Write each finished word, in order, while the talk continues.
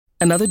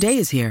Another day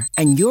is here,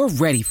 and you're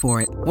ready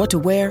for it. What to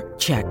wear?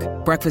 Check.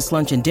 Breakfast,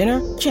 lunch, and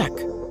dinner? Check.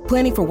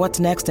 Planning for what's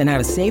next and how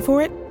to save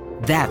for it?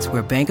 That's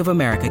where Bank of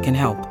America can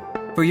help.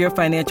 For your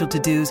financial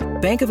to-dos,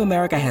 Bank of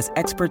America has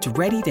experts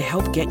ready to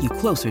help get you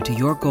closer to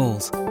your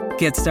goals.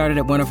 Get started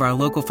at one of our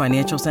local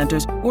financial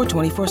centers or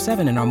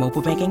 24/7 in our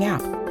mobile banking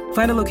app.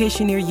 Find a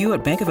location near you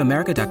at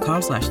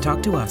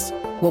bankofamerica.com/talktous.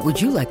 What would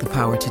you like the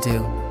power to do?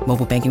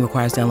 Mobile banking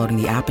requires downloading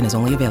the app and is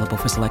only available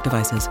for select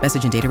devices.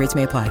 Message and data rates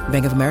may apply.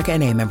 Bank of America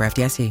N.A., member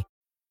FDIC.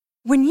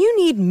 When you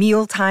need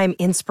mealtime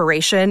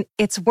inspiration,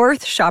 it's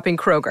worth shopping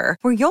Kroger,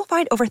 where you'll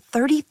find over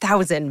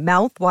 30,000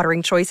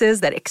 mouth-watering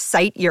choices that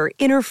excite your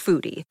inner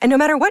foodie. And no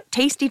matter what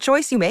tasty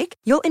choice you make,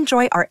 you'll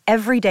enjoy our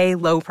everyday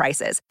low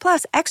prices,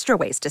 plus extra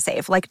ways to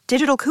save, like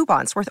digital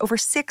coupons worth over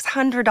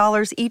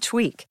 $600 each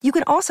week. You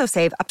can also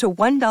save up to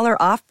 $1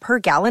 off per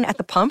gallon at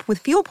the pump with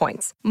fuel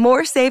points.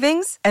 More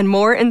savings and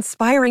more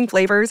inspiring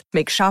flavors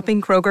make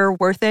shopping Kroger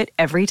worth it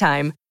every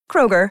time.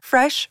 Kroger,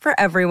 fresh for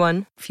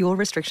everyone. Fuel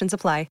restrictions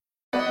apply.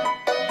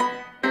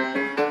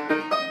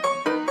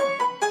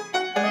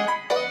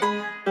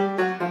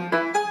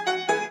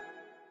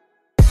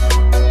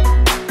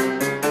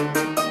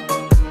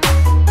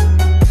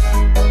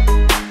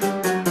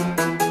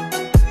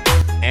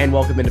 And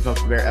welcome into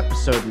Folks Bear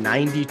episode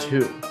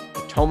 92,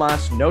 the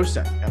Tomas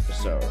Nosek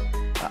episode.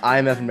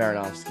 I'm Evan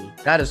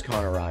Marinovsky. That is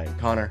Conor Ryan.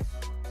 Conor,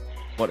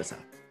 what is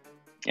that?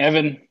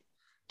 Evan,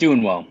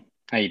 doing well.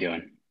 How you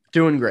doing?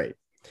 Doing great.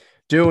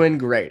 Doing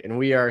great. And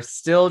we are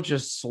still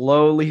just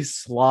slowly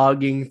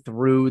slogging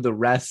through the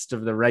rest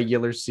of the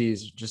regular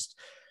season.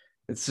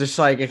 It's just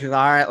like, all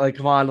right, like,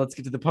 come on, let's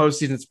get to the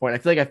postseason at this point. I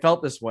feel like I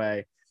felt this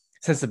way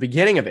since the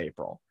beginning of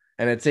April.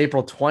 And it's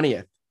April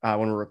 20th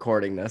when we're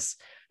recording this.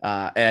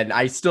 And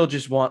I still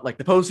just want like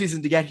the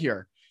postseason to get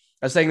here.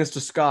 I was saying this to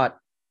Scott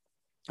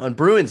on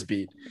Bruins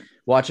beat,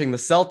 watching the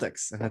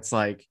Celtics. And it's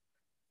like,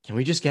 can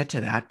we just get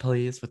to that,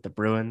 please, with the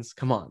Bruins?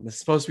 Come on. This is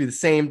supposed to be the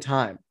same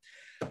time.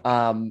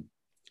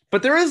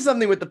 But there is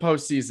something with the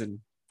postseason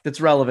that's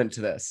relevant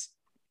to this.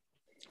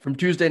 From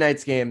Tuesday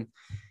night's game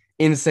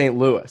in St.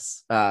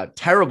 Louis,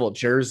 terrible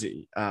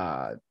jersey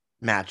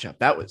matchup.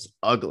 That was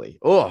ugly.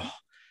 Oh,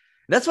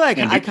 that's why I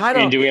kind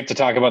of. And do we have to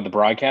talk about the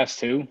broadcast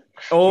too?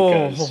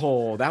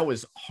 Oh, that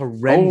was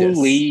horrendous.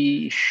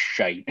 Holy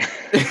shite.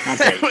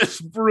 That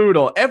was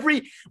brutal.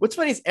 What's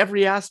funny is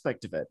every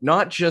aspect of it,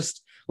 not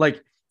just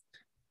like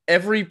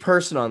every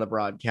person on the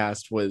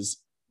broadcast was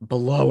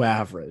below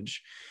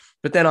average.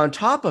 But then on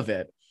top of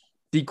it,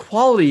 the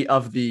quality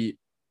of the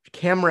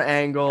camera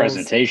angles,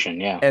 presentation,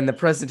 and the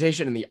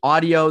presentation and the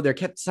audio,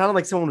 sounded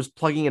like someone was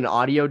plugging in an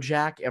audio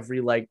jack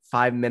every like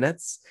 5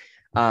 minutes.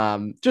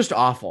 Just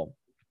awful.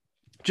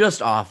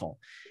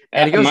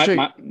 And it goes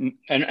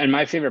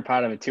my favorite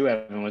part of it too,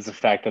 Evan, was the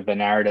fact that the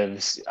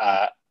narratives,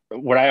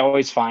 what I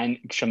always find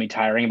extremely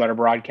tiring about a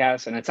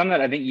broadcast, and it's something that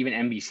I think even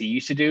NBC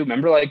used to do.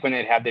 Remember, like when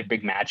they'd have their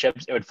big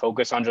matchups, it would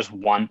focus on just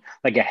one,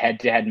 like a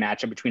head-to-head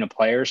matchup between a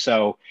player.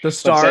 So the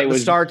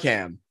star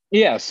cam.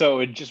 Yeah,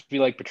 so it'd just be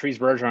like Patrice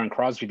Bergeron and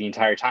Crosby the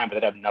entire time, but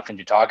they'd have nothing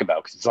to talk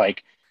about because it's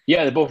like,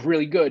 yeah, they're both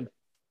really good.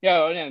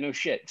 Yeah, no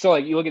shit. So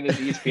like you look at the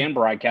ESPN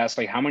broadcast,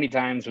 like how many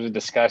times was it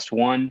discussed?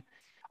 One,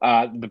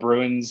 the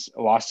Bruins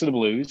lost to the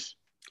Blues.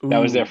 That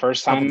was their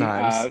first time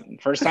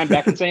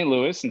back in St.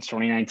 Louis since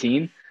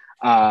 2019.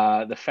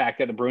 The fact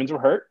that the Bruins were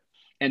hurt,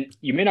 and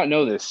you may not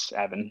know this,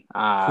 Evan.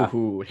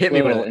 Hit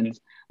me with it.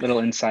 Little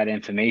inside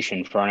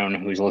information for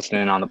anyone who's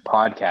listening on the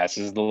podcast. This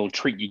is the little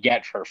treat you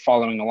get for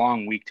following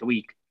along week to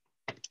week.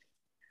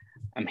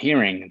 I'm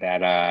hearing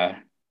that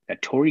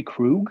Torrey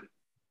Krug,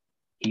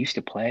 he used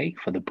to play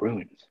for the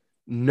Bruins.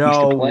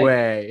 No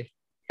way.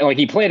 Like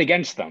he played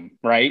against them,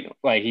 right?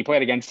 Like he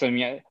played against them,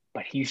 yeah,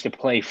 but he used to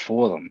play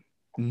for them.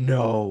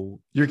 No,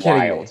 you're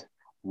kidding me.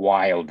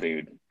 Wild,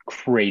 dude.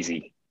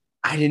 Crazy.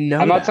 I didn't know.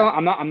 I'm not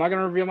going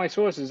to reveal my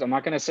sources. I'm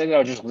not going to say that I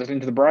was just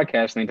listening to the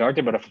broadcast and they talked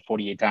about it for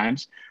 48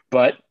 times,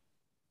 but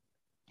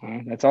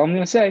that's all I'm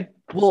going to say.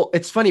 Well,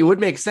 it's funny. It would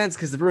make sense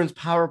because the Bruins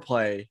power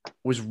play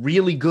was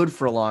really good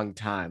for a long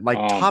time, like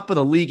top of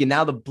the league. And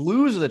now the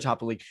Blues are the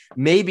top of the league.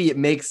 Maybe it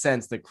makes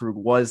sense that Krug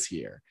was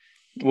here.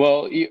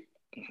 Well,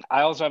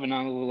 I also have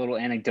another little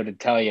anecdote to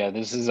tell you.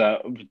 This is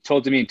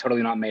told to me,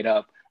 totally not made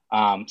up.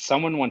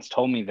 Someone once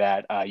told me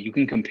that you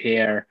can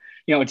compare,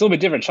 it's a little bit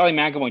different. Charlie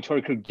McAvoy and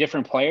Torrey Krug,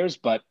 different players,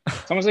 but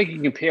it's almost like you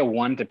can compare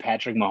one to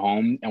Patrick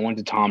Mahomes and one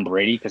to Tom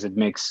Brady because it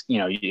makes,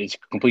 it's a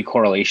complete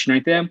correlation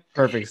right there.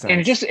 Perfect sense.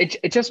 And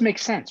it just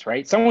makes sense,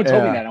 right? Someone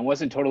told me that and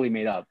wasn't totally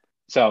made up.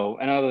 So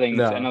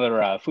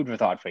another food for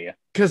thought for you.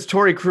 Because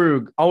Torrey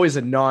Krug, always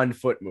a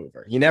non-foot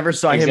mover. You never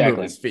saw him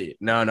move his feet.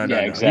 No.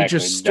 Exactly. He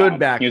just stood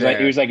back there.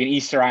 He was like an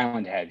Easter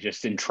Island head,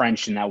 just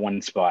entrenched in that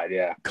one spot.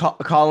 Yeah.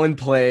 Calling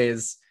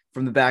plays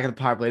from the back of the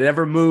power play.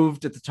 Never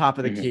moved at the top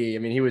of the key. I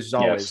mean, he was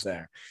always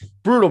there.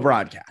 Brutal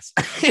broadcast.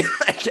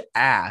 Like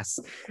ass.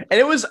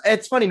 And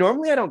it's funny.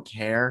 Normally I don't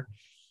care.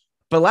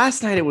 But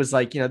last night it was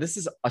like, this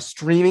is a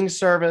streaming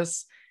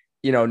service.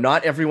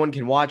 Not everyone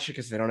can watch it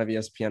because they don't have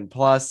ESPN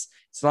Plus.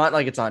 It's not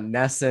like it's on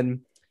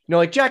Nessun.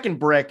 Like Jack and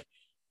Brick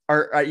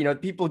are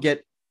people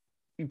get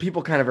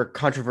people kind of are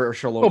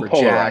controversial Oh, over Jack.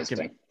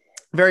 polarizing.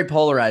 Very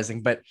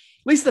polarizing, but at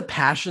least the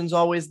passion's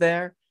always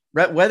there.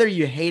 Whether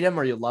you hate him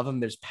or you love him,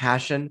 there's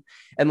passion.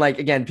 And like,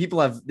 again,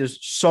 there's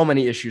so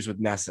many issues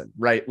with Nesson,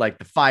 right? Like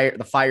the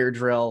fire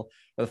drill,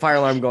 or the fire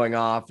alarm going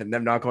off and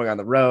them not going on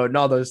the road and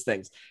all those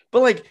things.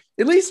 But like,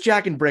 at least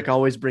Jack and Brick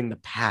always bring the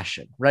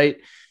passion, right?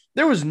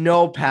 There was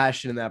no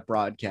passion in that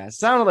broadcast. It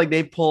sounded like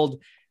they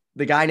pulled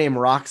the guy named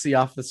Roxy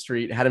off the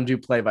street, had him do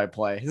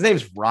play-by-play. His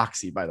name's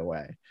Roxy, by the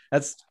way.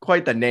 That's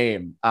quite the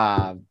name.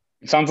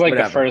 It sounds like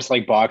whatever. the first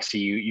like boxer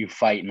you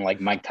fight in like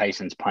Mike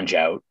Tyson's Punch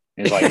Out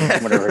is like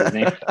whatever his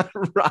name.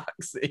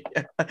 Roxy.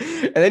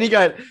 And then you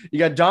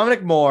got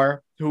Dominic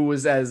Moore, who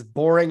was as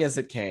boring as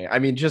it came. I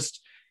mean,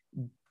 just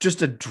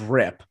a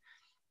drip.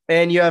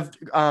 And you have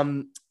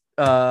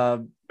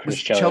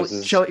Chris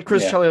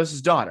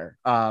Chelios' daughter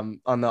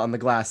on the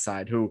glass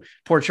side, who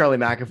poor Charlie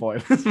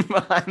McAvoy was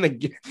behind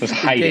the was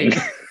hiding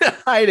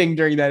hiding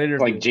during that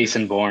interview, like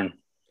Jason Bourne.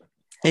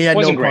 He had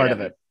no part great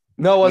of it.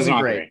 No, it wasn't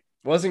great. Great.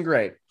 Wasn't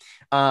great.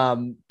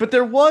 But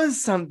there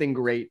was something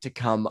great to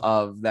come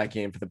of that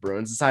game for the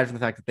Bruins, aside from the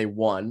fact that they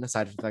won,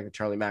 aside from the fact that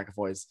Charlie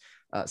McAvoy's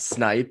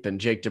snipe and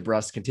Jake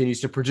DeBrusk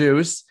continues to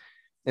produce.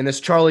 And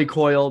this Charlie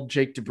Coyle,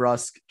 Jake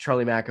DeBrusk,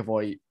 Charlie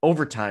McAvoy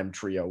overtime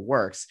trio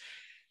works.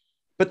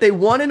 But they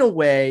won in a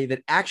way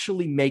that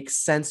actually makes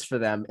sense for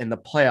them in the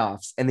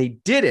playoffs. And they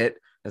did it,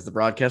 as the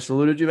broadcast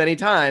alluded to many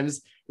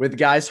times, with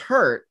guys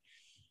hurt.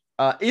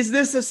 Is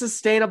this a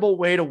sustainable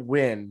way to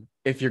win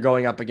if you're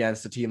going up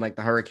against a team like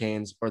the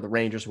Hurricanes or the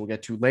Rangers, we'll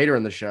get to later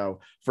in the show,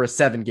 for a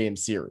 7-game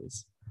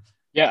series?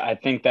 Yeah, I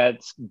think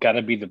that's got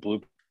to be the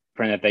blueprint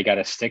that they got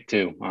to stick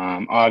to.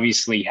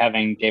 Obviously,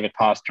 having David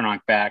Pastrnak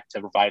back to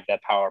provide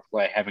that power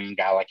play, having a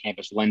guy like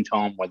Hampus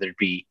Lindholm, whether it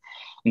be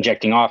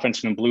injecting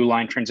offense in a blue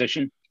line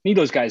transition, need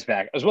those guys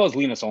back, as well as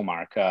Linus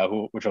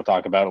Ullmark, which we'll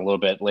talk about a little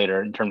bit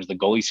later in terms of the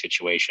goalie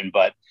situation.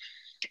 But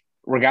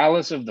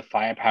regardless of the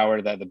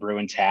firepower that the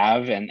Bruins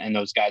have, and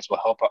those guys will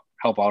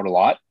help out a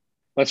lot,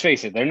 let's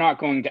face it, they're not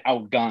going to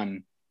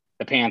outgun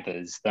the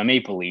Panthers, the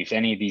Maple Leafs,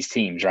 any of these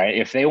teams, right?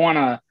 If they want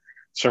to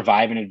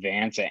survive in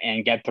advance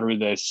and get through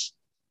this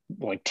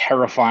like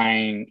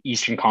terrifying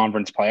Eastern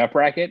Conference playoff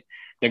bracket,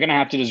 they're going to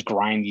have to just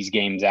grind these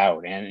games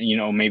out. And,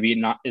 maybe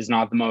it is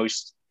not the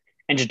most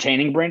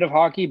entertaining brand of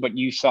hockey, but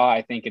you saw,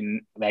 I think,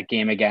 in that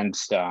game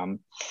against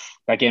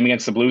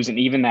the Blues, and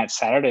even that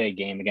Saturday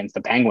game against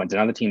the Penguins,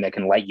 another team that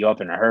can light you up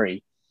in a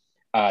hurry,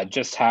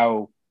 just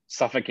how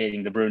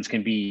suffocating the Bruins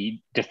can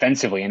be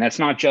defensively. And that's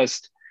not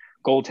just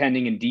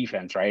goaltending and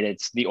defense, right?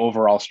 It's the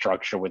overall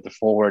structure with the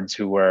forwards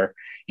who were,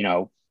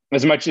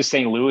 as much as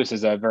St. Louis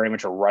is a very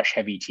much a rush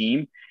heavy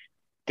team,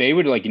 they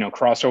would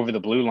cross over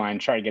the blue line,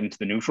 try to get into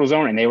the neutral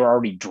zone, and they were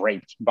already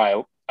draped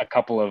by a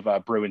couple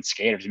of Bruins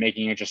skaters,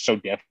 making it just so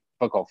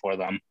difficult for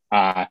them.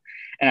 And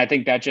I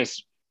think that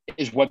just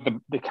is what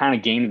the kind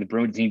of game the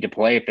Bruins need to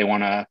play if they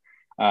want to,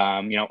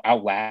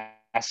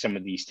 outlast some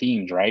of these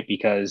teams, right?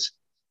 Because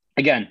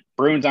again,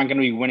 Bruins aren't going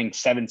to be winning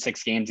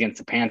 7-6 games against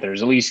the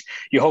Panthers. At least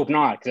you hope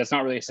not, because that's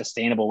not really a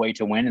sustainable way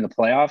to win in the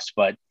playoffs.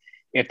 But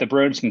if the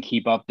Bruins can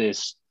keep up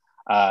this,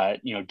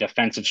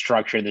 defensive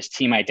structure, this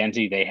team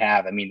identity they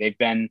have, I mean, they've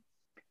been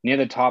near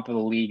the top of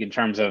the league in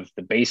terms of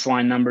the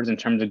baseline numbers, in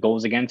terms of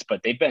goals against,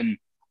 but they've been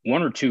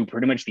 1 or 2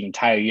 pretty much the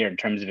entire year in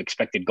terms of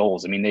expected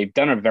goals. I mean, they've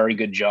done a very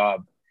good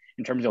job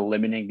in terms of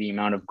limiting the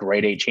amount of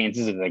grade A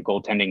chances that their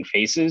goaltending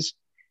faces.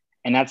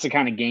 And that's the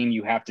kind of game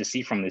you have to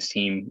see from this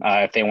team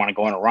if they want to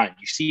go on a run.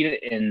 You see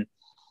it in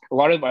a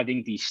lot of, I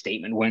think, these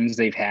statement wins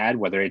they've had,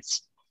 whether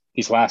it's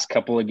these last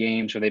couple of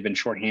games where they've been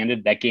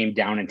shorthanded, that game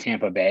down in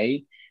Tampa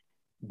Bay.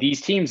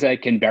 These teams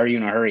that can bury you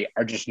in a hurry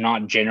are just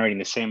not generating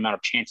the same amount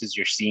of chances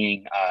you're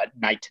seeing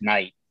night to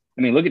night.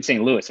 I mean, look at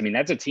St. Louis. I mean,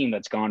 that's a team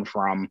that's gone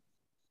from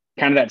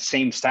kind of that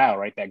same style,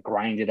 right? That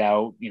grinded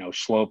out,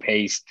 slow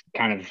paced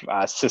kind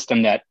of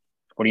system that,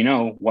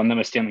 won them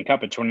a Stanley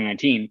Cup in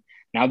 2019.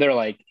 Now they're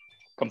like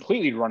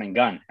completely run and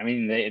gun. I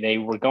mean, they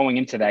were going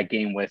into that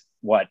game with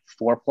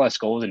 4+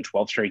 goals in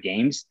 12 straight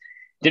games.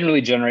 Didn't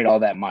really generate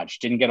all that much.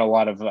 Didn't get a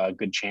lot of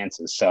good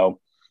chances. So,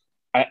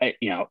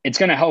 it's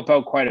going to help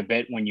out quite a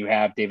bit when you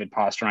have David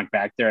Pastrnak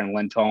back there and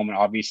Lindholm, and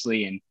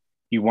obviously, and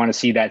you want to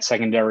see that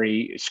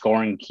secondary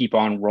scoring keep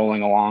on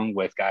rolling along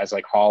with guys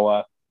like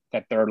Haula,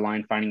 that third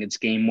line finding its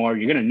game more.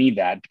 You're going to need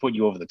that to put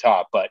you over the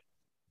top. But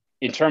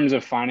in terms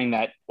of finding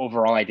that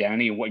overall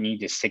identity and what you need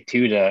to stick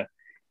to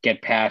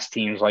get past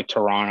teams like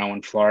Toronto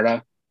and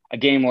Florida, a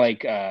game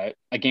like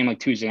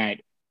Tuesday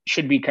night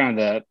should be kind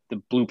of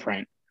the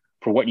blueprint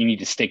for what you need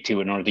to stick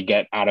to in order to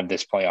get out of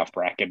this playoff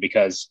bracket,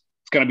 because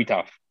it's going to be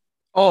tough.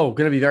 Oh,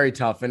 going to be very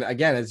tough. And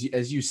again,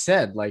 as you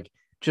said, like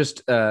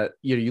just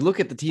you look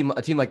at a team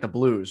like the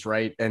Blues,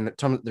 right? And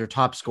their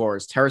top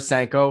scorers,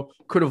 Tarasenko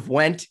could have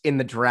went in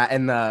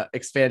the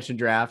expansion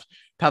draft.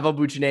 Pavel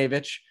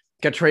Buchnevich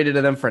got traded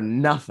to them for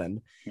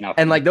nothing.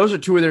 And like those are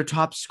 2 of their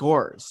top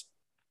scorers.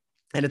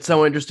 And it's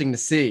so interesting to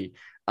see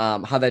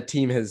how that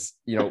team has,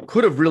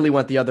 could have really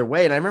went the other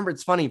way. And I remember,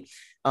 it's funny,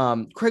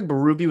 Craig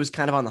Berube was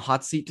kind of on the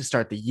hot seat to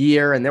start the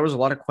year, and there was a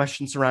lot of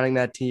questions surrounding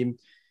that team.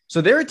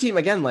 So they're a team,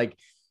 again, like,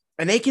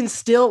 And they can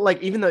still,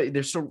 like, even though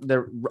there's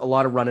a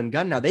lot of run and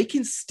gun now, they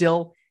can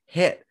still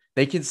hit.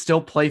 They can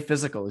still play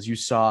physical, as you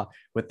saw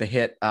with the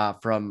hit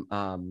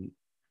from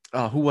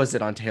who was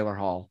it on Taylor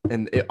Hall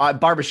and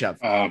Barbashev.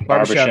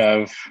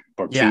 Barbashev,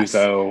 Bortuzzo, yes.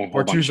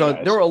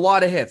 Bortuzzo. There were a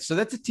lot of hits. So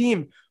that's a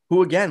team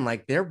who, again,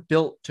 like, they're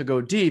built to go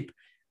deep.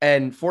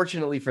 And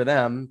fortunately for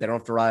them, they don't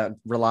have to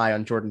rely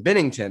on Jordan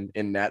Binnington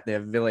in net. They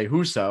have Ville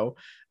Husso.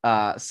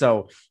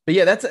 But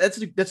yeah,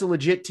 that's a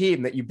legit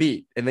team that you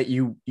beat and that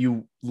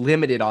you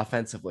limited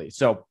offensively.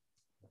 So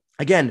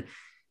again,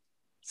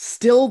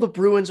 still the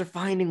Bruins are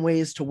finding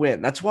ways to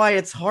win. That's why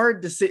it's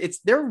hard to say.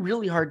 They're a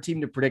really hard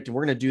team to predict. And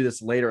we're going to do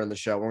this later in the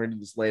show. We're going to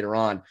do this later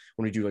on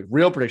when we do like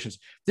real predictions.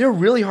 They're a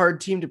really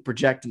hard team to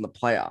project in the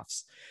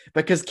playoffs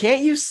because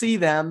can't you see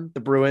them,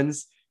 the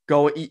Bruins,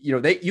 go,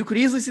 you could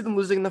easily see them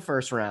losing in the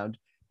first round,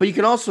 but you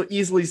can also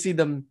easily see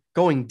them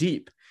going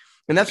deep.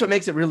 And that's what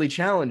makes it really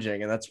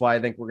challenging. And that's why I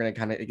think we're going to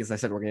kind of, as I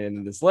said, we're going to get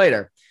into this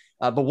later.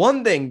 But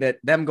one thing that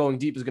them going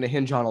deep is going to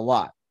hinge on a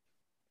lot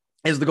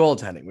is the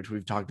goaltending, which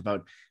we've talked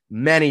about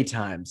many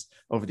times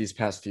over these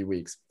past few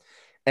weeks.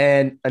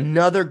 And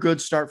another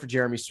good start for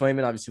Jeremy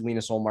Swayman. Obviously,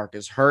 Linus Ullmark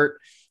is hurt,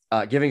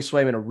 giving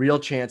Swayman a real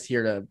chance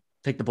here to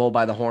take the bull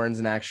by the horns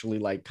and actually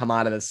like come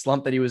out of the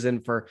slump that he was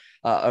in for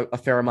a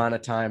fair amount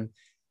of time.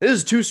 This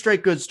is 2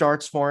 straight good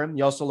starts for him.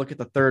 You also look at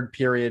the third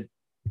period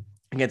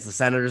against the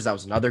Senators. That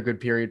was another good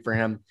period for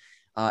him.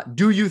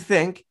 Do you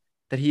think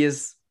that he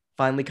is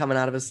finally coming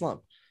out of his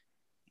slump?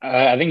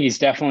 I think he's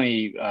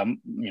definitely,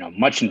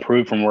 much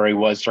improved from where he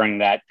was during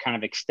that kind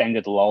of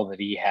extended lull that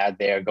he had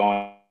there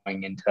going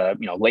into,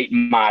 late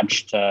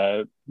March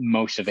to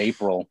most of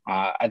April.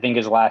 I think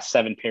his last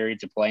 7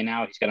 periods of play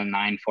now, he's got a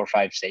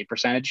 .945 save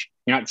percentage.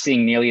 You're not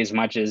seeing nearly as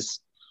much as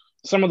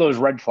some of those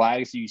red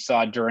flags you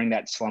saw during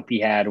that slump he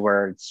had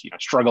where it's,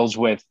 struggles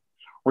with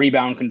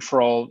rebound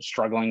control,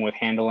 struggling with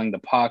handling the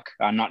puck,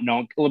 not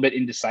knowing, a little bit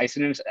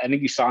indecisiveness. I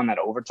think you saw in that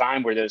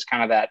overtime where there's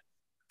kind of that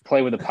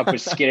play where the puck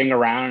was skidding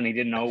around and he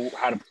didn't know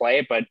how to play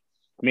it, but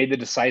made the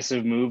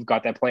decisive move,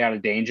 got that play out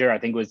of danger. I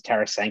think it was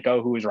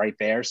Tarasenko who was right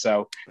there.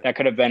 So that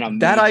could have been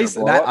that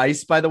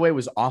ice, by the way,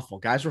 was awful.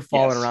 Guys were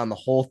falling around the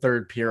whole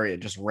third period,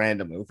 just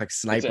randomly. It looked like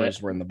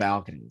snipers were in the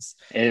balconies.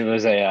 It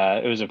was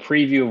a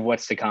preview of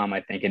what's to come,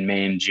 I think, in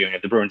May and June,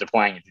 if the Bruins are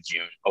playing into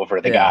June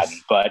over the Garden.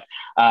 But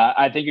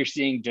I think you're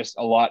seeing just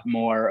a lot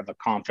more of a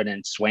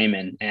confident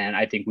Swayman. And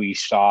I think we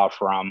saw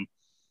from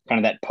kind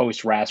of that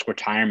post-Rask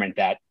retirement,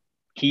 that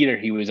heater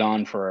he was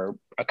on for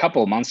a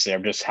couple of months there,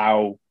 just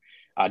how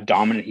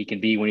dominant he can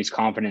be when he's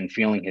confident in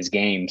feeling his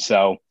game.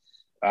 So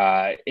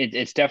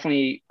it's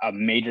definitely a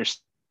major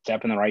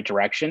step in the right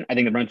direction. I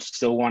think the Bruins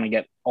still want to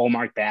get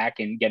Ullmark back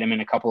and get him in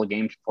a couple of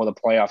games before the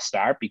playoffs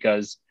start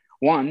because,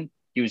 one,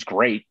 he was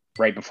great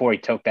right before he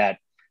took that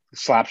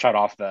slap shot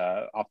off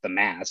the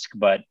mask.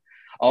 But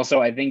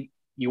also, I think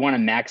you want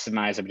to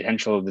maximize the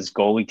potential of this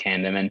goalie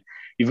tandem. And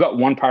you've got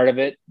one part of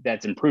it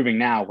that's improving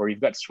now where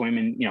you've got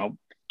Swayman,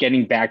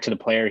 getting back to the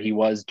player he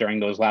was during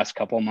those last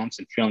couple of months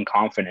and feeling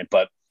confident.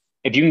 But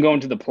if you can go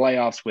into the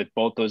playoffs with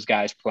both those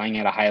guys playing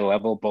at a high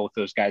level, both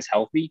those guys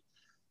healthy,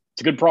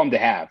 it's a good problem to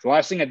have. The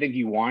last thing I think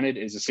you wanted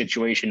is a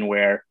situation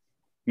where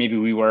maybe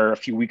we were a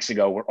few weeks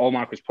ago where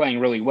Ullmark was playing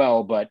really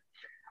well, but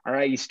all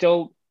right, he's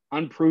still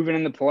unproven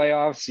in the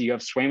playoffs. You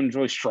have Swayman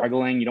really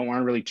struggling. You don't want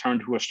to really turn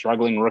to a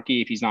struggling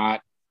rookie if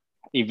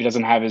he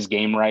doesn't have his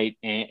game right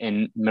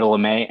in middle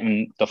of May.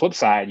 And the flip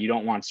side, you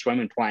don't want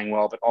Swayman playing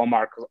well, but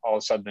Ullmark all of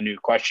a sudden the new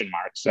question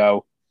mark.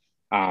 So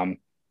I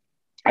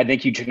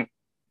think you can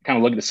kind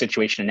of look at the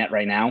situation in net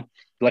right now.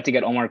 You'd like to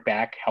get Ullmark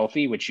back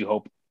healthy, which you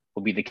hope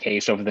will be the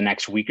case over the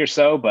next week or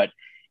so. But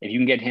if you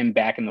can get him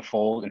back in the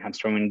fold and have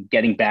Swayman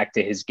getting back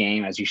to his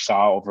game, as you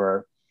saw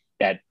over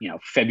that,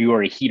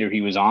 February heater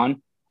he was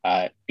on,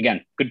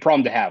 again, good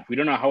problem to have. We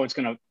don't know how it's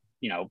going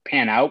to,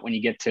 pan out when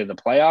you get to the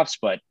playoffs,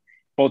 but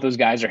both those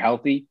guys are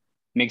healthy.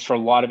 Makes for a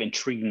lot of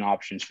intriguing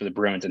options for the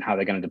Bruins and how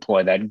they're going to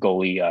deploy that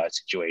goalie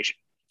situation.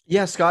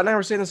 Yeah, Scott and I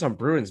were saying this on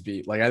Bruins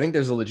Beat. Like, I think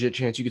there's a legit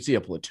chance you could see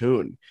a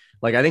platoon.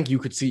 Like, I think you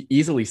could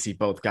easily see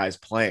both guys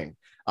playing,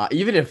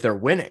 even if they're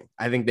winning.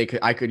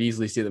 I could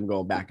easily see them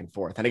going back and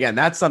forth. And again,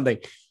 that's something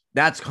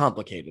that's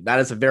complicated. That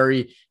is a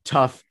very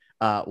tough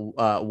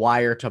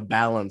wire to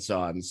balance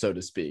on, so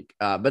to speak.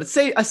 But it's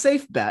a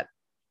safe bet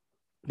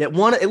that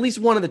at least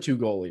one of the two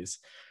goalies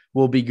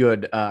will be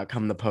good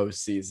come the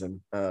postseason,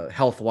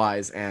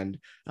 health-wise and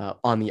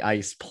on the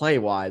ice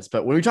play-wise.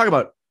 But when we talk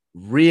about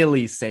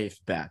really safe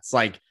bets,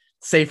 like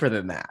safer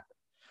than that,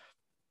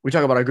 we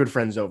talk about our good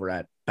friends over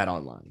at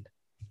BetOnline.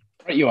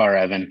 Right you are,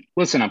 Evan.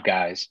 Listen up,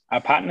 guys.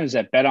 Our partners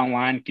at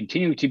BetOnline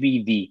continue to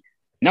be the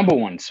number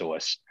one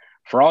source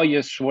for all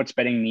your sports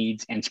betting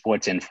needs and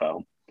sports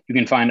info. You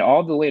can find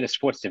all the latest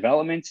sports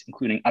developments,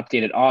 including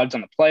updated odds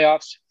on the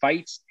playoffs,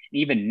 fights,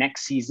 and even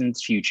next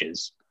season's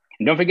futures.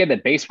 And don't forget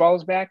that baseball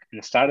is back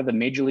and the start of the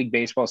Major League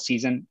Baseball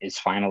season is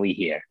finally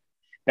here.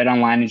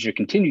 BetOnline is your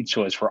continued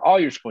source for all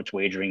your sports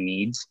wagering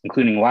needs,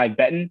 including live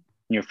betting and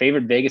your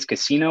favorite Vegas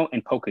casino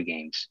and poker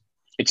games.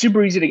 It's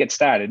super easy to get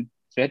started.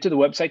 So head to the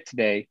website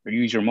today or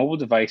use your mobile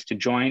device to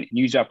join and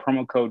use our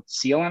promo code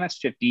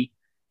CLNS50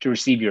 to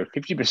receive your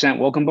 50%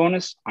 welcome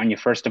bonus on your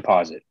first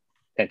deposit.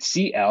 That's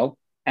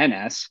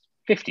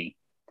CLNS50.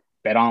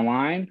 Bet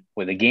online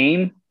with a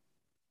game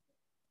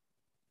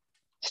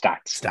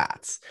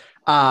Stats.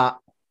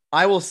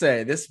 I will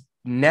say this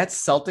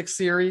Nets Celtics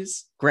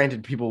series,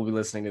 granted, people will be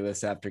listening to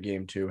this after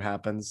game 2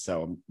 happens,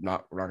 so we're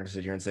not going to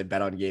sit here and say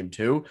bet on game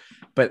 2,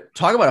 but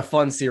talk about a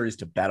fun series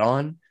to bet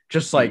on.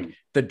 Just like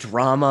the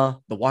drama,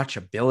 the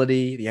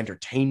watchability, the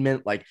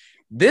entertainment. Like,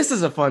 this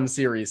is a fun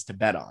series to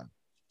bet on.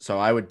 So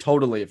I would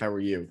totally, if I were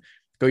you,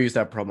 go use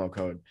that promo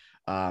code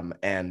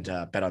and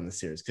bet on the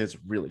series because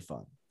it's really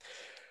fun.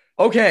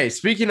 Okay,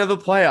 speaking of the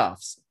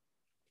playoffs,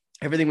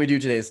 everything we do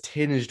today is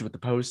tinged with the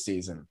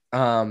postseason.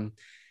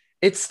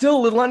 It's still a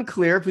little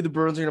unclear who the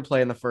Bruins are going to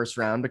play in the first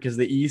round because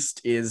the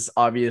East is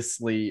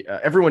obviously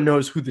everyone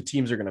knows who the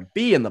teams are going to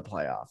be in the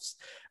playoffs,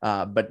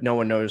 but no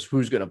one knows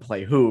who's going to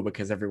play who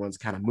because everyone's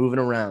kind of moving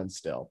around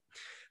still.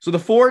 So the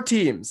 4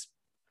 teams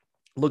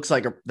looks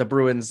like the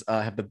Bruins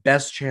have the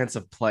best chance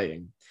of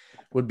playing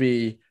would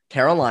be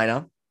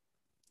Carolina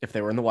if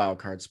they were in the wild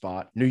card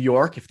spot, New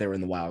York if they were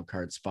in the wild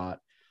card spot,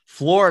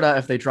 Florida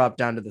if they drop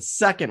down to the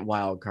second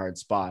wild card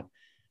spot,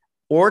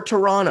 or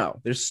Toronto.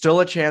 There's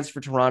still a chance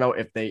for Toronto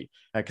if they,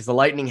 because the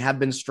Lightning have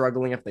been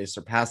struggling. If they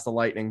surpass the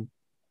Lightning,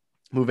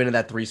 move into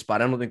that 3 spot.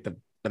 I don't think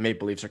the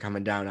Maple Leafs are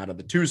coming down out of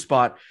the 2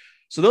 spot.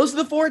 So those are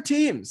the 4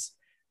 teams.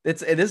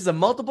 This is a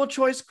multiple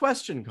choice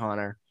question,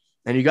 Connor,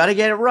 and you got to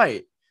get it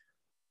right.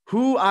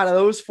 Who out of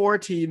those 4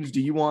 teams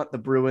do you want the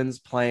Bruins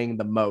playing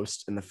the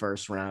most in the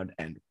first round,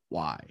 and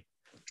why?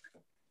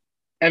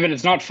 Evan,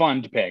 it's not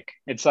fun to pick.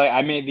 It's like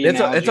I made the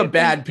analogy. It's a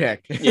bad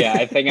pick. Yeah,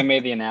 I think I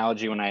made the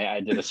analogy when I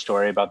did a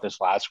story about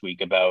this last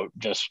week about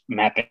just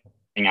mapping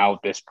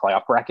out this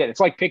playoff bracket. It's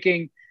like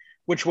picking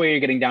which way you're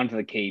getting down to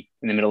the Cape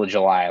in the middle of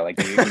July. Like,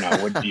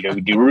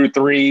 do Route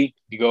 3? Do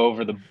you go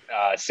over the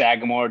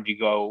Sagamore? Do you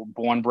go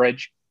Bourne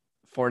Bridge?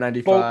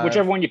 495. Well,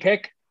 whichever one you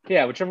pick,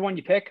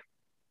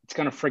 it's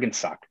going to friggin'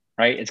 suck,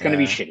 right? It's going to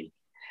be shitty.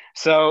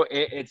 So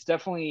it's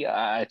definitely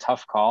a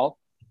tough call.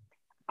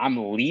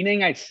 I'm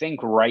leaning, I think,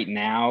 right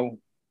now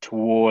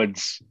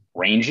towards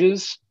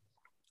Rangers.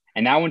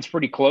 And that one's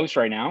pretty close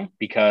right now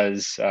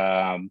because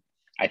I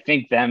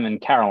think them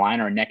and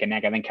Carolina are neck and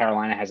neck. I think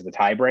Carolina has the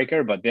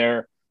tiebreaker, but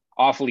they're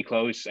awfully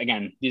close.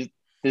 Again, this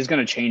is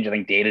going to change, I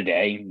think, day to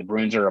day. The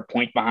Bruins are a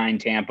point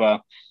behind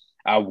Tampa.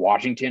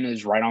 Washington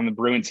is right on the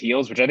Bruins'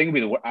 heels, which I think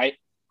would be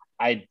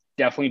I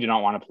definitely do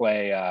not want to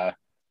play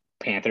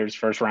Panthers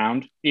first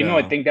round, even though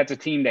I think that's a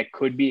team that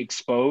could be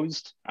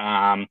exposed.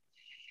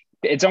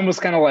 It's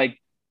almost kind of like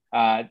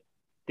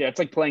it's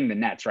like playing the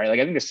Nets, right?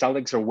 Like, I think the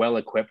Celtics are well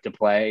equipped to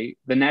play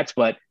the Nets,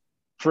 but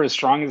for as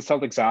strong as the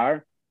Celtics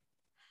are,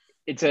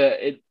 it's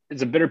a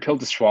bitter pill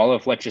to swallow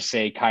if, let's just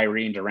say,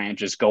 Kyrie and Durant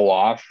just go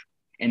off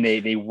and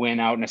they win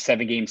out in a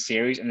 7-game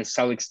series, and the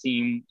Celtics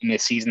team in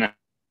this season that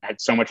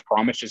had so much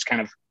promise just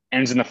kind of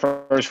ends in the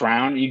first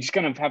round. You just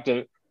kind of have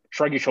to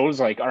shrug your shoulders,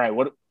 like, all right,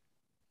 what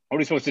are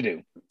we supposed to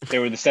do? They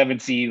were the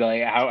 7th seed.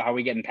 Like, how are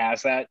we getting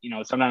past that?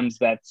 Sometimes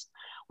that's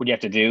what you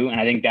have to do. And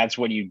I think that's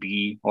what you'd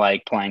be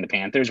like playing the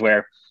Panthers,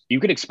 where you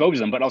could expose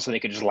them, but also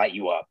they could just light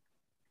you up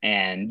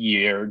and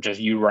you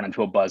run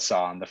into a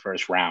buzzsaw in the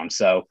first round.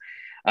 So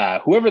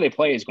whoever they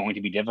play is going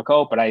to be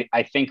difficult, but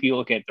I think you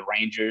look at the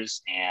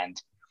Rangers and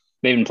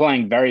they've been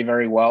playing very,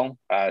 very well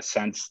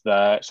since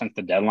the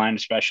deadline,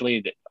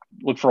 especially.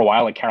 Look, for a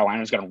while like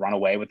Carolina's going to run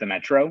away with the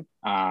Metro.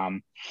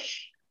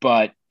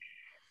 But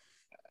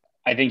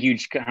I think you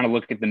just kind of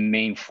look at the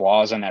main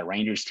flaws on that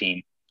Rangers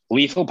team.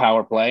 Lethal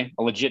power play,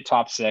 a legit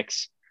top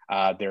 6.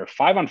 Their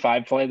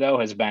 5-on-5 play, though,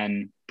 has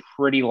been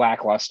pretty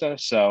lackluster.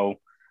 So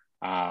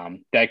that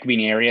could be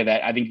an area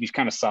that I think you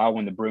kind of saw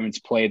when the Bruins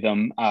played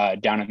them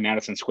down at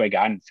Madison Square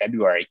Garden in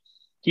February.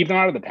 Keep them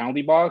out of the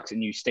penalty box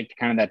and you stick to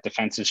kind of that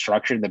defensive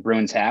structure the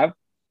Bruins have.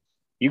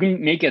 You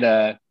can make it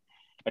a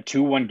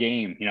 2-1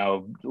 game,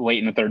 late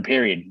in the third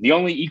period. The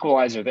only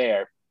equalizer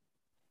there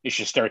is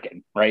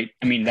Shesterkin, right?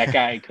 I mean, that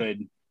guy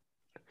could,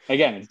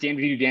 again, it's damned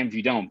if you do, damned if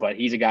you don't, but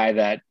he's a guy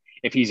that,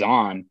 if he's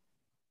on,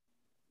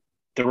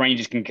 the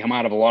Rangers can come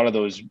out of a lot of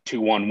those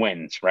 2-1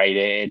 wins, right?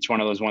 It's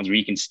one of those ones where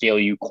he can steal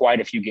you quite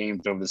a few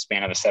games over the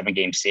span of a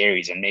 7-game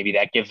series. And maybe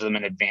that gives them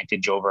an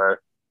advantage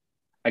over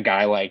a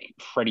guy like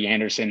Freddie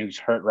Anderson, who's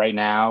hurt right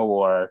now,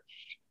 or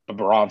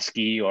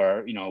Bobrovsky,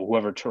 or,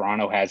 whoever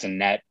Toronto has in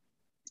net.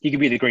 He could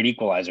be the great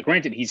equalizer.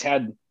 Granted, he's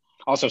had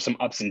also some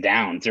ups and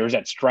downs. There was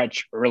that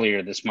stretch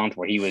earlier this month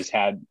where he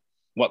had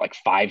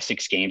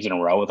 5-6 games in a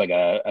row with like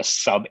a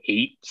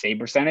sub-8 save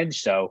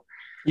percentage. So,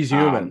 he's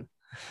human.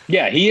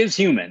 Yeah, he is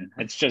human.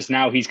 It's just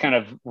now he's kind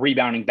of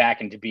rebounding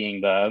back into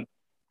being the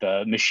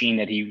machine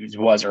that he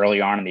was early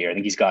on in the year. I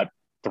think he's got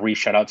 3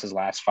 shutouts his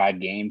last 5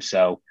 games.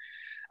 So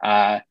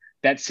that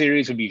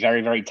series would be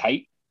very, very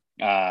tight.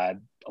 A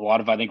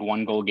lot of, I think,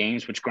 1-goal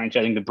games, which granted,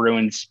 I think the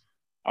Bruins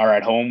are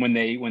at home when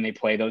they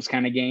play those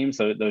kind of games,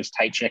 those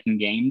tight checking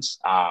games.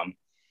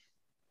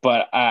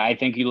 But I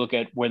think you look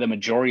at where the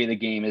majority of the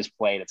game is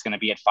played, it's going to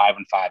be at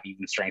 5-on-5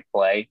 even strength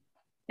play.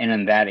 And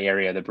in that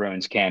area, the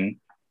Bruins can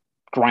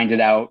grind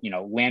it out,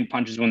 land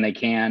punches when they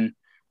can.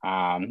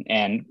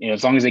 And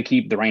as long as they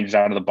keep the Rangers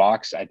out of the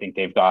box, I think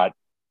they've got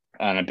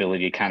an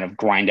ability to kind of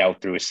grind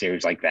out through a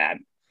series like that.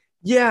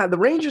 Yeah, the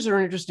Rangers are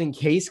an interesting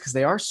case because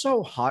they are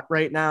so hot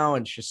right now,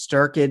 and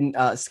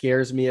Shesterkin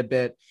scares me a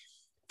bit.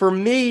 For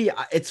me,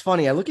 it's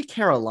funny. I look at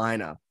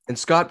Carolina, and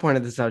Scott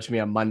pointed this out to me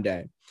on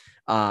Monday,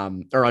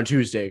 or on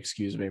Tuesday,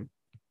 excuse me.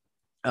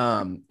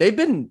 They've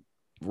been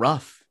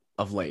rough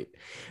of late,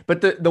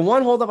 but the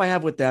one holdup I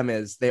have with them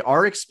is they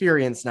are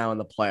experienced now in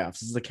the playoffs.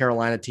 This is a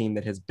Carolina team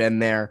that has been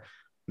there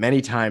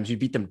many times. You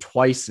beat them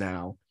twice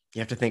now. You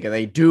have to think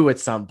they do at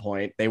some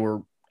point. They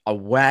were a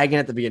wagon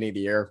at the beginning of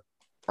the year.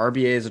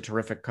 RBA is a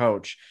terrific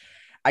coach.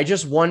 I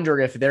just wonder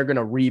if they're going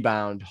to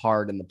rebound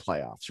hard in the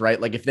playoffs, right?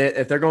 Like if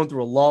they're going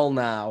through a lull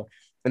now,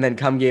 and then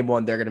come game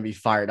one, they're going to be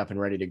fired up and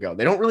ready to go.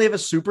 They don't really have a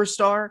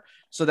superstar,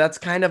 so that's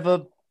kind of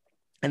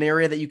an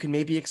area that you can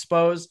maybe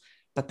expose,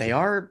 but they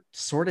are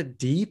sort of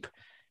deep.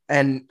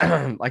 And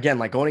again,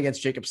 like going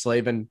against Jacob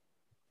Slavin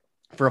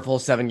for a full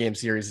 7-game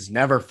series is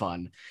never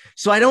fun.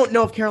 So I don't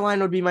know if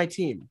Carolina would be my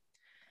team.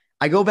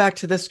 I go back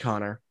to this,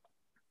 Connor.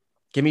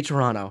 Give me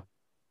Toronto.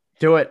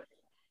 Do it.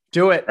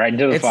 Right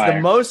into the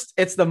fire.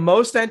 It's the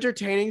most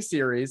entertaining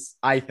series,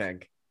 I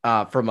think,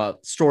 from a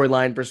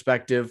storyline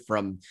perspective.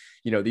 From,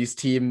 these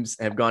teams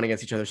have gone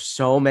against each other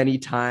so many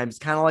times,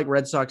 kind of like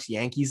Red Sox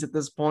Yankees at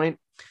this point.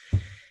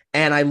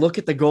 And I look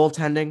at the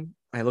goaltending,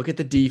 I look at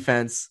the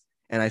defense,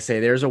 and I say,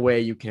 there's a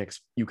way you can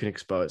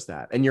expose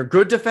that. And you're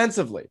good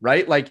defensively,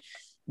 right? Like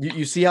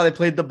you see how they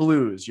played the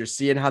Blues. You're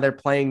seeing how they're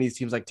playing these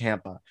teams like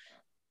Tampa.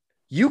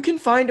 You can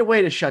find a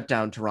way to shut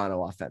down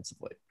Toronto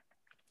offensively.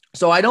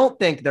 So I don't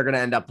think they're going to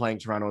end up playing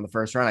Toronto in the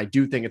first round. I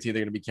do think it's either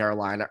going to be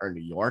Carolina or New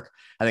York.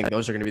 I think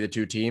those are going to be the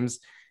two teams.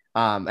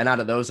 And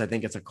out of those, I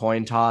think it's a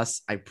coin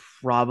toss. I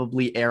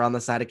probably err on the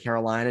side of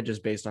Carolina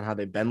just based on how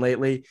they've been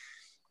lately.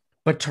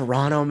 But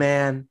Toronto,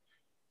 man,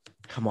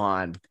 come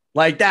on.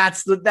 Like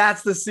that's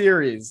the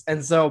series.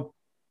 And so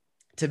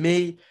to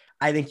me,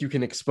 I think you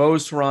can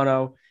expose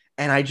Toronto.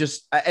 And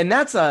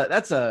that's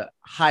a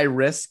high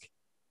risk,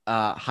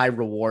 high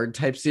reward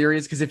type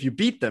series. Because if you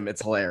beat them,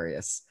 it's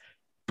hilarious.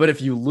 But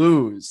if you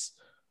lose,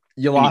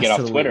 you lost. You get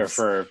to off the Twitter Leafs.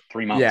 for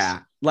 3 months. Yeah,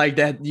 like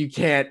that. You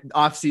can't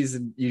off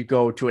season. You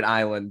go to an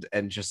island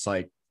and just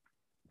like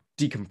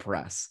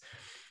decompress,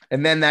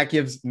 and then that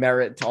gives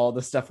merit to all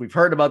the stuff we've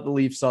heard about the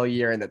Leafs all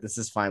year, and that this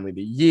is finally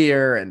the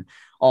year, and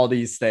all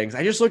these things.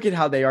 I just look at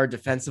how they are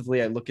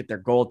defensively. I look at their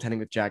goaltending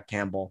with Jack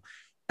Campbell,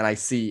 and I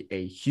see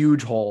a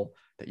huge hole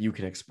that you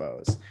can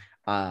expose.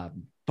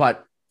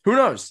 But who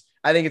knows?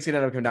 I think it's going to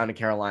end up coming down to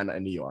Carolina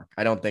and New York.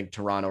 I don't think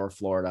Toronto or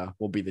Florida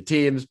will be the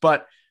teams,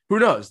 but who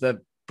knows?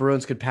 The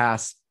Bruins could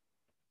pass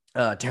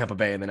Tampa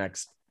Bay in the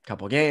next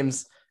couple of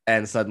games,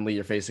 and suddenly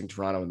you're facing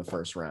Toronto in the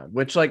first round,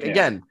 which,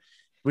 again,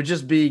 would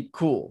just be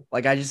cool.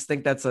 Like, I just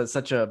think that's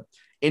such a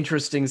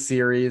interesting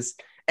series,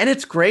 and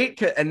it's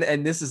great.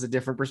 And this is a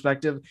different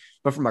perspective,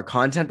 but from a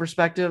content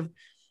perspective,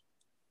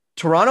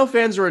 Toronto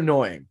fans are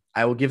annoying.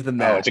 I will give them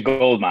that. Oh, it's a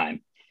gold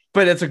mine.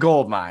 But it's a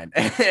gold mine,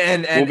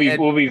 and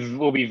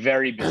we'll be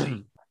very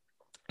busy.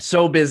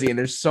 So busy, and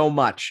there's so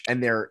much,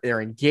 and they're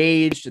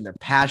engaged and they're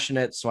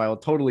passionate. So I will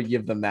totally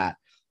give them that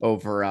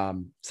over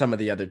some of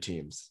the other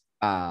teams.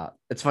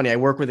 It's funny. I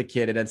work with a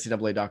kid at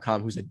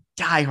NCAA.com who's a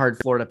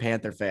diehard Florida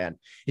Panther fan.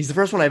 He's the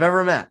first one I've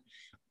ever met,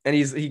 and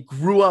he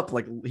grew up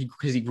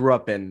because he grew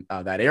up in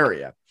that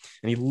area,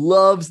 and he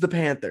loves the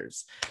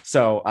Panthers.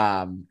 So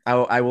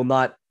I will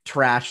not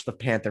trash the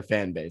Panther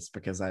fan base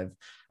because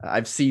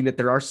I've seen that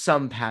there are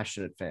some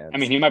passionate fans. I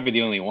mean, he might be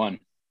the only one.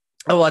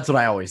 Oh, that's what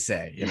I always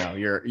say.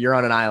 You're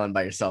on an island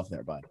by yourself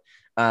there, bud.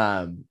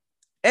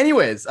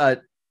 Anyways,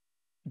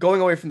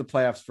 going away from the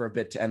playoffs for a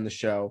bit to end the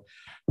show,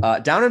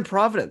 down in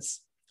Providence,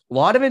 a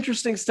lot of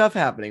interesting stuff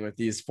happening with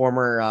these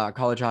former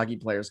college hockey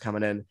players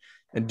coming in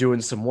and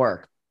doing some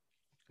work.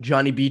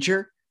 Johnny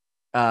Beecher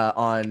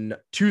on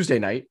Tuesday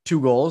night,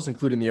 2 goals,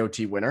 including the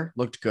OT winner,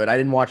 looked good. I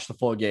didn't watch the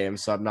full game,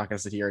 so I'm not going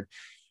to sit here and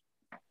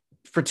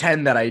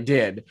pretend that I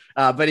did,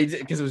 but he did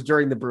because it was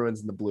during the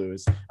Bruins and the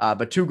Blues.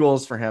 But 2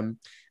 goals for him,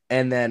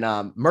 and then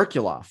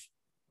Merkulov,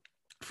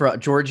 for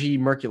Georgi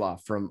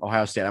Merkulov from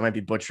Ohio State. I might be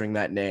butchering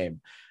that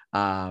name.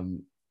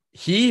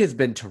 He has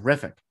been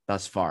terrific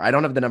thus far. I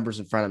don't have the numbers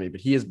in front of me, but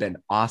he has been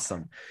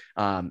awesome.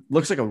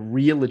 Looks like a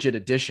real legit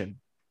addition.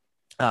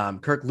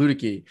 Kirk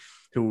Luedeke,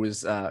 who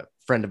was a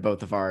friend of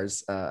both of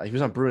ours, he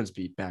was on Bruins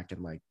beat back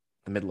in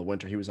the middle of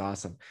winter. He was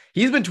awesome.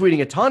 He's been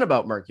tweeting a ton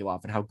about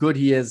Merkulov and how good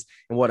he is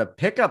and what a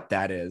pickup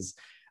that is.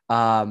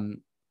 Merkulov's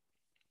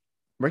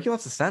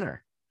a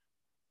center.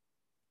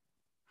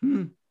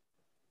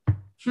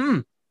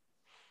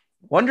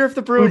 Wonder if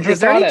the Bruins, is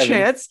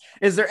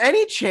there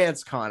any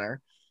chance,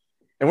 Connor,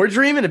 and we're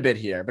dreaming a bit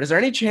here, but is there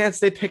any chance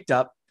they picked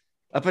up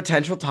a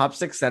potential top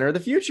 6 center of the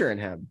future in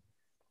him?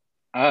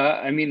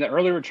 I mean, the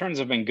early returns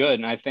have been good.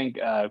 And I think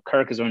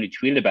Kirk has only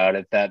tweeted about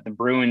it, that the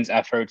Bruins'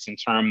 efforts in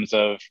terms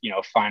of,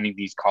 finding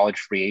these college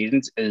free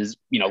agents is,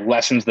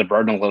 lessens the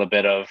burden a little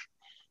bit of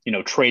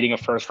trading a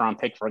first round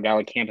pick for a guy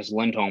like Campus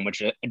Lindholm,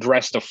 which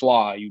addressed a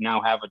flaw. You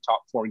now have a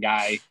top 4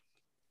 guy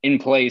in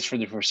place for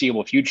the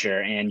foreseeable future,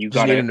 and you've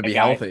got need him to be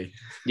guy, healthy.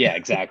 Yeah,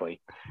 exactly.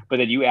 But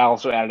then you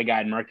also added a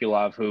guy in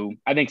Merkulov who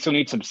I think still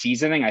needs some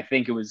seasoning. I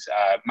think it was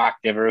Mark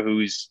Diver,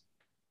 who's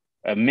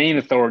a main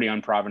authority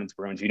on Providence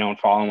Bruins. If you don't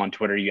follow him on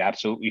Twitter, you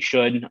absolutely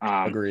should.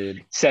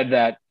 Agreed. Said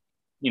that,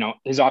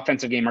 his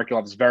offensive game,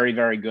 Merkulov, is very,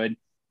 very good.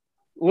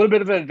 A little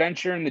bit of an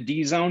adventure in the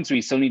D zone, so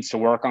he still needs to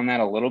work on that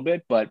a little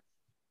bit. But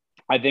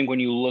I think when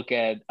you look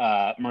at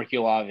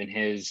Merkulov and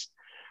his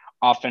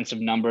offensive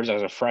numbers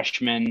as a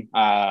freshman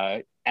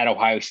at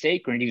Ohio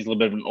State, granted he's a little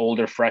bit of an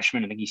older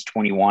freshman. I think he's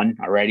 21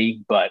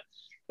 already. But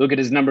look at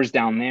his numbers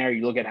down there.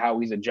 You look at how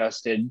he's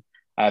adjusted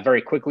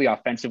very quickly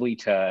offensively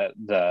to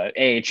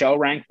the AHL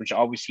rank, which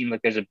always seemed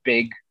like there's a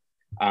big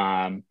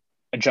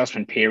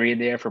adjustment period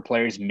there for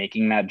players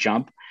making that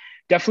jump.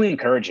 Definitely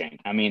encouraging.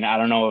 I mean, I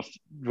don't know if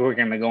we're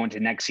going to go into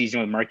next season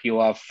with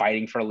Merkulov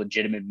fighting for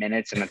legitimate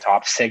minutes in the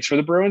top 6 for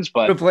the Bruins,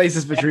 but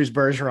replaces Patrice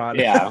Bergeron.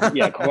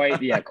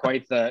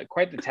 quite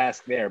the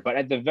task there. But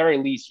at the very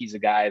least, he's a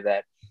guy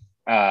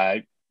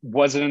that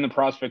wasn't in the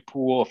prospect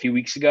pool a few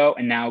weeks ago,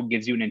 and now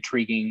gives you an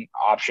intriguing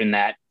option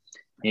that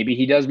maybe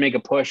he does make a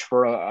push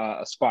for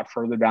a spot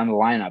further down the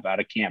lineup out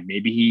of camp.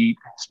 Maybe he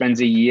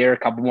spends a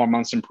couple more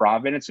months in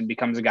Providence and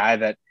becomes a guy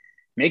that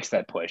makes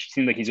that push. It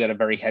seems like he's got a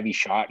very heavy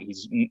shot.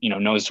 He's,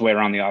 knows his way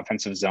around the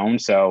offensive zone.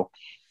 So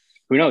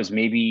who knows,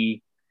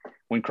 maybe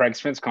when Craig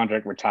Smith's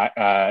contract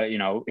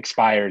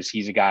expires,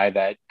 he's a guy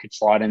that could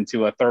slot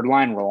into a third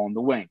line role in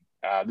the wing.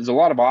 There's a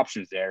lot of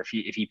options there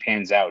if he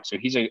pans out. So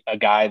he's a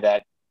guy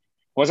that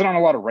wasn't on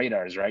a lot of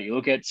radars, right? You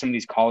look at some of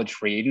these college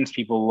free agents,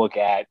 people look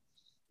at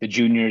the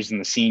juniors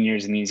and the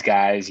seniors and these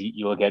guys.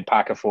 You look at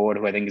Paca Ford,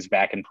 who I think is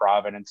back in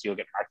Providence. You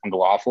look at Mark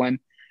McLaughlin.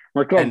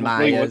 And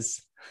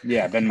Myers.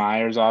 Yeah, Ben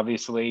Myers,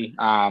 obviously.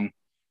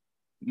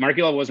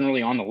 Merkulov wasn't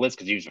really on the list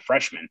because he was a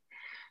freshman.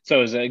 So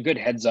it was a good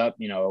heads up,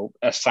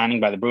 a signing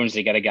by the Bruins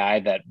to get a guy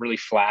that really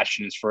flashed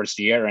in his first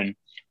year. And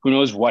who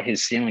knows what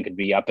his ceiling could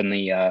be up in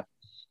the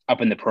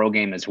pro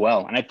game as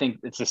well. And I think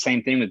it's the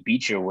same thing with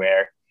Beecher,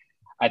 where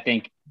I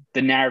think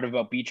the narrative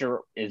about Beecher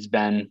has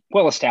been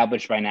well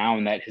established by now,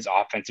 and that his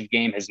offensive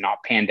game has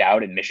not panned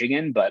out in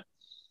Michigan. But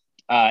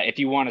if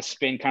you want to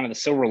spin kind of the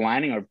silver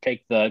lining or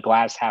take the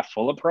glass half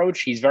full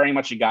approach, he's very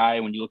much a guy,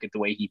 when you look at the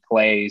way he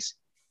plays,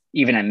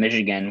 even at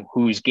Michigan,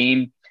 whose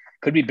game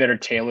could be better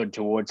tailored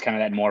towards kind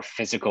of that more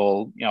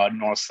physical,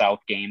 north-south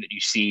game that you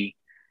see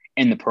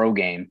in the pro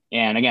game.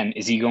 And again,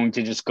 is he going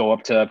to just go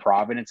up to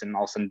Providence and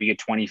all of a sudden be a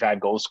 25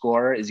 goal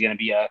scorer? Is he going to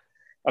be a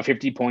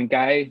 50-point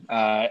guy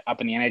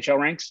up in the NHL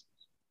ranks?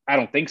 I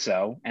don't think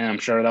so. And I'm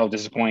sure that'll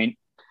disappoint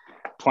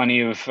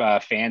plenty of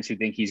fans who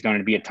think he's going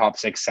to be a top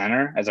 6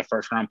 center as a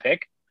first round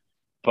pick.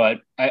 But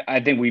I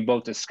think we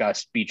both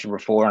discussed Beecher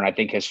before, and I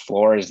think his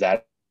floor is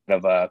that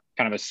of a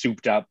kind of a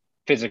souped up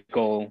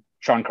physical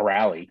Sean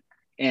Corrali.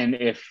 And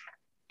if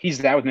he's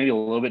that with maybe a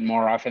little bit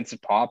more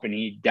offensive pop, and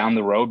he down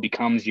the road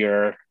becomes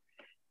your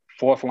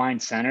 4th line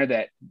center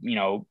that,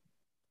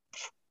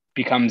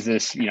 becomes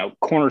this,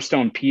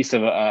 cornerstone piece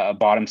of a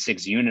bottom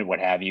 6 unit, what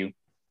have you,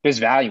 there's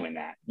value in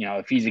that.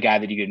 If he's a guy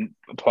that you can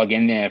plug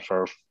in there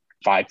for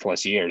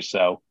 5+ years.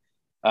 So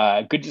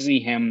good to see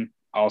him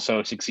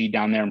also succeed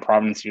down there in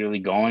Providence, really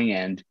going.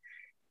 And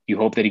you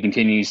hope that he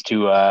continues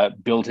to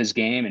build his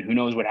game, and who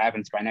knows what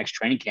happens by next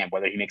training camp,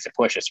 whether he makes a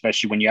push,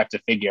 especially when you have to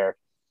figure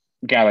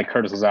a guy like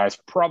Curtis Lazar is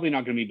probably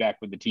not going to be back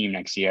with the team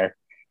next year,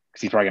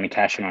 because he's probably going to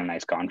cash in on a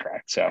nice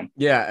contract. So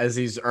yeah, as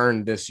he's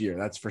earned this year,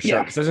 that's for sure.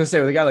 Yeah. Because I was going to say,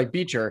 with a guy like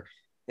Beecher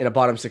in a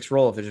bottom 6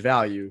 role, if there's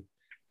value,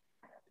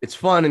 it's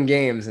fun in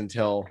games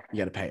until you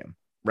got to pay him,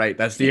 right?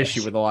 That's the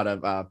issue with a lot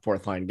of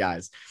 4th line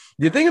guys.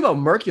 The thing about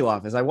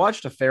Merkulov is I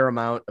watched a fair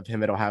amount of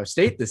him at Ohio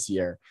State this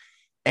year,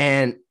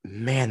 and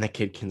man, the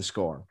kid can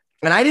score.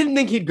 And I didn't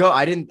think he'd go.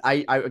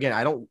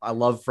 I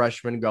love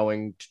freshmen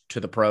going to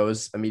the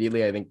pros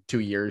immediately. I think 2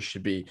 years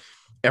should be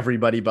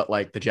everybody but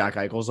like the Jack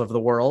Eichels of the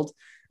world.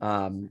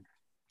 And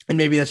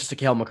maybe that's just a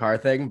Cale Makar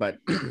thing, but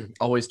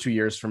always 2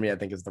 years for me, I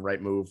think, is the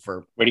right move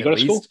for where do you go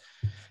to school?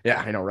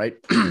 Yeah, I know, right?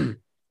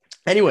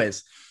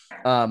 Anyways,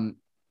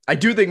 I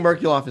do think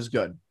Merkulov is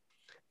good.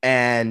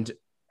 And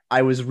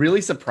I was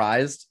really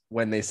surprised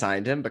when they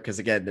signed him, because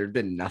again, there'd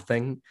been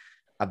nothing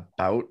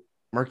about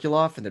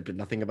Merkulov, and there'd been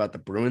nothing about the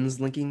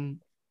Bruins linking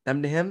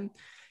them to him.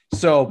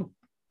 So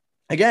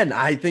again,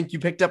 I think you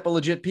picked up a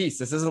legit piece.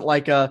 This isn't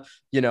like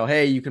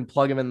hey, you can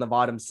plug him in the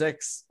bottom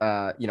 6.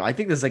 I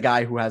think this is a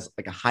guy who has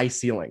like a high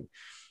ceiling,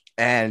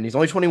 and he's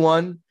only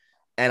 21.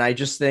 And I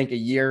just think a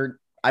year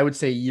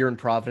in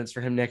Providence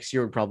for him next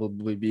year would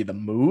probably be the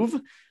move,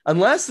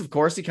 unless of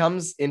course he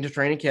comes into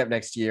training camp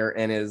next year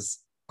and is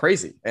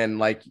crazy and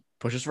like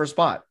pushes for a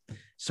spot.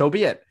 So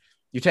be it.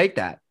 You take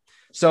that.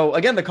 So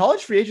again, the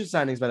college free agent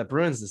signings by the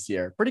Bruins this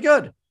year, pretty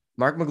good.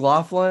 Mark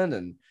McLaughlin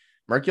and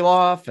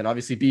Merkulov, and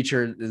obviously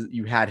Beecher,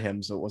 you had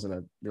him, so it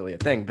wasn't really a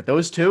thing. But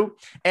those two,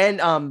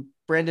 and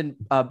Brandon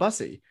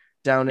Bussey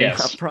down in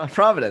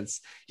Providence,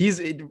 he's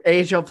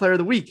AHL Player of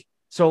the Week.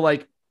 So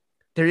like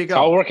There you go. It's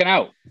all working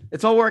out.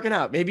 It's all working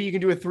out. Maybe you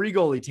can do a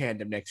 3-goalie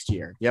tandem next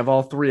year. You have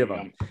all 3 of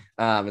them.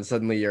 And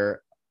suddenly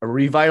you're a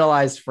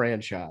revitalized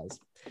franchise.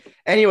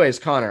 Anyways,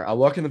 Connor,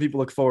 what can the people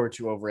look forward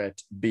to over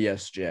at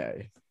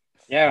BSJ?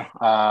 Yeah.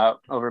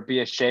 Over at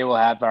BSJ, we'll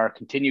have our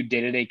continued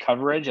day-to-day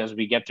coverage as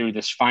we get through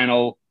this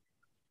final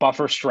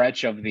buffer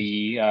stretch of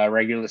the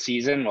regular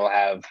season. We'll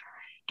have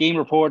game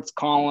reports,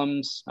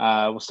 columns.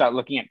 We'll start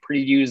looking at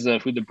previews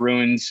of who the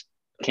Bruins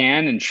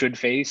can and should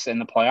face in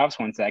the playoffs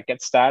once that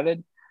gets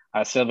started.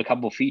 Still have a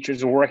couple of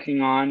features we're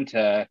working on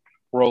to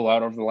roll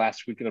out over the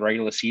last week of the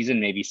regular season.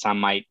 Maybe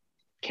some might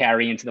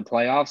carry into the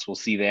playoffs. We'll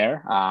see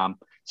there.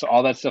 So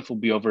all that stuff will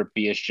be over at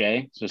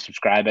BSJ. So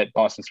subscribe at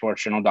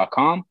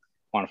bostonsportsjournal.com.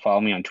 Want to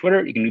follow me on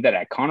Twitter? You can do that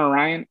at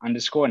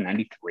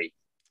ConnorRyan_93.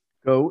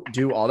 Go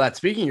do all that.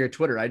 Speaking of your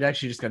Twitter, I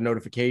actually just got a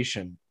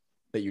notification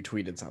that you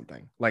tweeted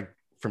something like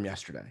from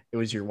yesterday. It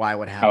was your why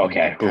would happen.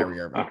 Okay.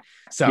 Kyrie Irving.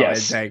 So yes.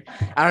 It's like,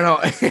 I don't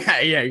know.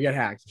 Yeah, you get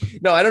hacked.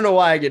 No, I don't know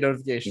why I get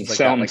notifications like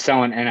that. I'm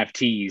selling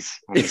NFTs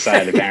on the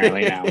side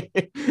apparently now.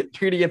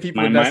 You're gonna get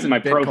people my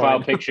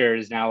profile picture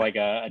is now like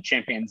a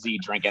chimpanzee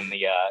drinking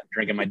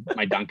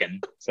my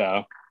Dunkin'.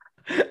 So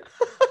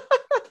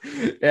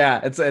yeah,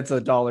 it's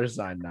a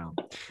 $sign now.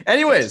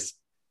 Anyways,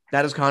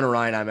 that is Conor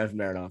Ryan. I'm Evan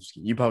Marinofsky.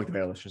 You Poke the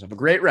Bear listeners. Have a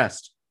great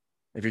rest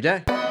of your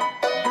day.